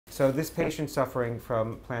So this patient's suffering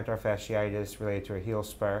from plantar fasciitis related to a heel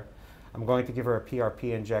spur. I'm going to give her a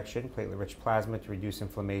PRP injection, platelet-rich plasma, to reduce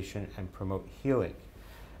inflammation and promote healing.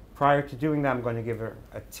 Prior to doing that, I'm going to give her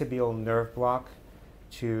a tibial nerve block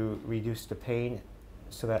to reduce the pain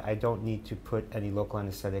so that I don't need to put any local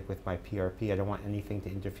anesthetic with my PRP. I don't want anything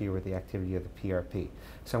to interfere with the activity of the PRP.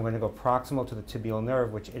 So I'm going to go proximal to the tibial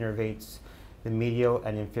nerve, which innervates the medial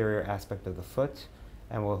and inferior aspect of the foot,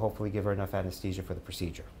 and will hopefully give her enough anesthesia for the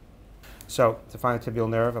procedure. So to find the tibial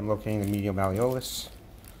nerve, I'm locating the medial malleolus.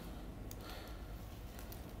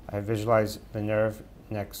 I visualize the nerve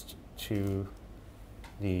next to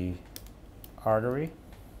the artery.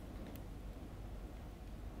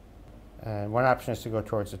 And one option is to go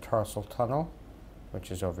towards the tarsal tunnel, which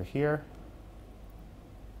is over here.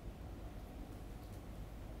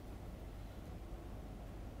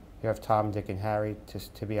 You have Tom, Dick, and Harry,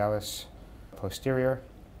 tibialis posterior,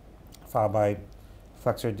 followed by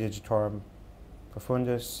flexor digitorum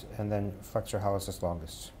profundus, and then flexor hallucis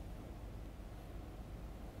longus,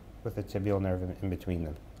 with the tibial nerve in between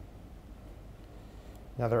them.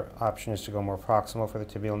 Another option is to go more proximal for the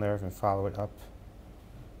tibial nerve and follow it up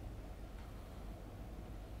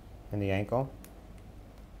in the ankle.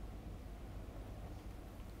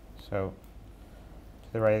 So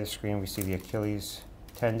to the right of the screen, we see the Achilles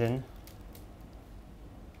tendon.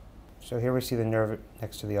 So here we see the nerve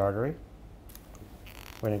next to the artery.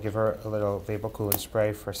 We're going to give her a little vapor-coolant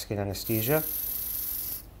spray for skin anesthesia.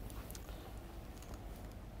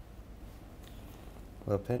 A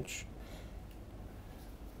little pinch.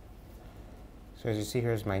 So as you see,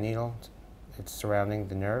 here's my needle. It's surrounding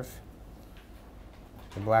the nerve.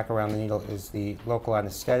 The black around the needle is the local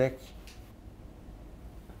anesthetic.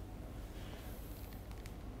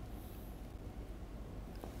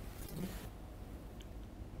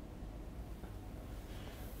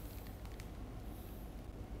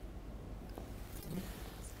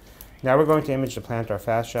 Now we're going to image the plantar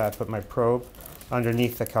fascia. I put my probe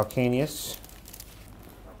underneath the calcaneus.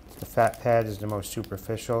 The fat pad is the most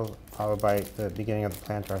superficial, followed by the beginning of the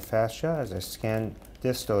plantar fascia. As I scan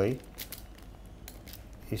distally,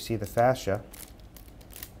 you see the fascia.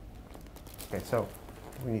 Okay, so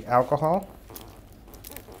we need alcohol.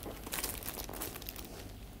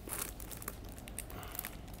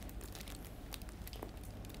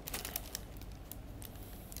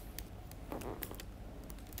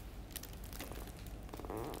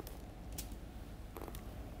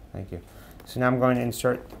 Thank you. So now I'm going to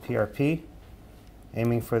insert the PRP,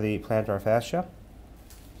 aiming for the plantar fascia.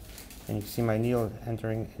 And you can see my needle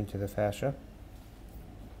entering into the fascia.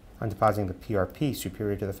 I'm depositing the PRP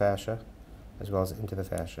superior to the fascia, as well as into the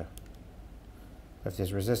fascia. If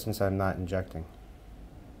there's resistance, I'm not injecting.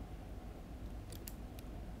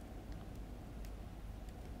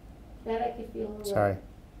 That I could feel a little. Sorry.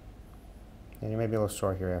 Yeah, you may be a little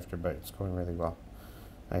sore here after, but it's going really well.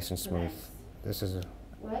 Nice and smooth. Nice. This is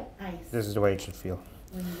What? Ice. this is the way it should feel.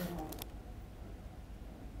 When you get home.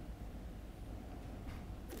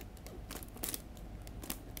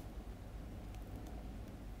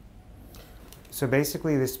 So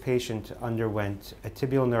basically, this patient underwent a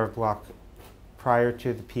tibial nerve block prior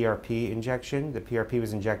to the PRP injection. The PRP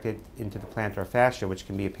was injected into the plantar fascia, which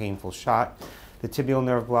can be a painful shot. The tibial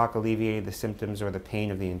nerve block alleviated the symptoms or the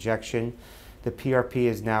pain of the injection. The PRP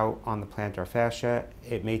is now on the plantar fascia.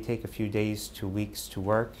 It may take a few days to weeks to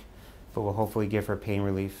work, but will hopefully give her pain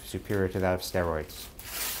relief superior to that of steroids.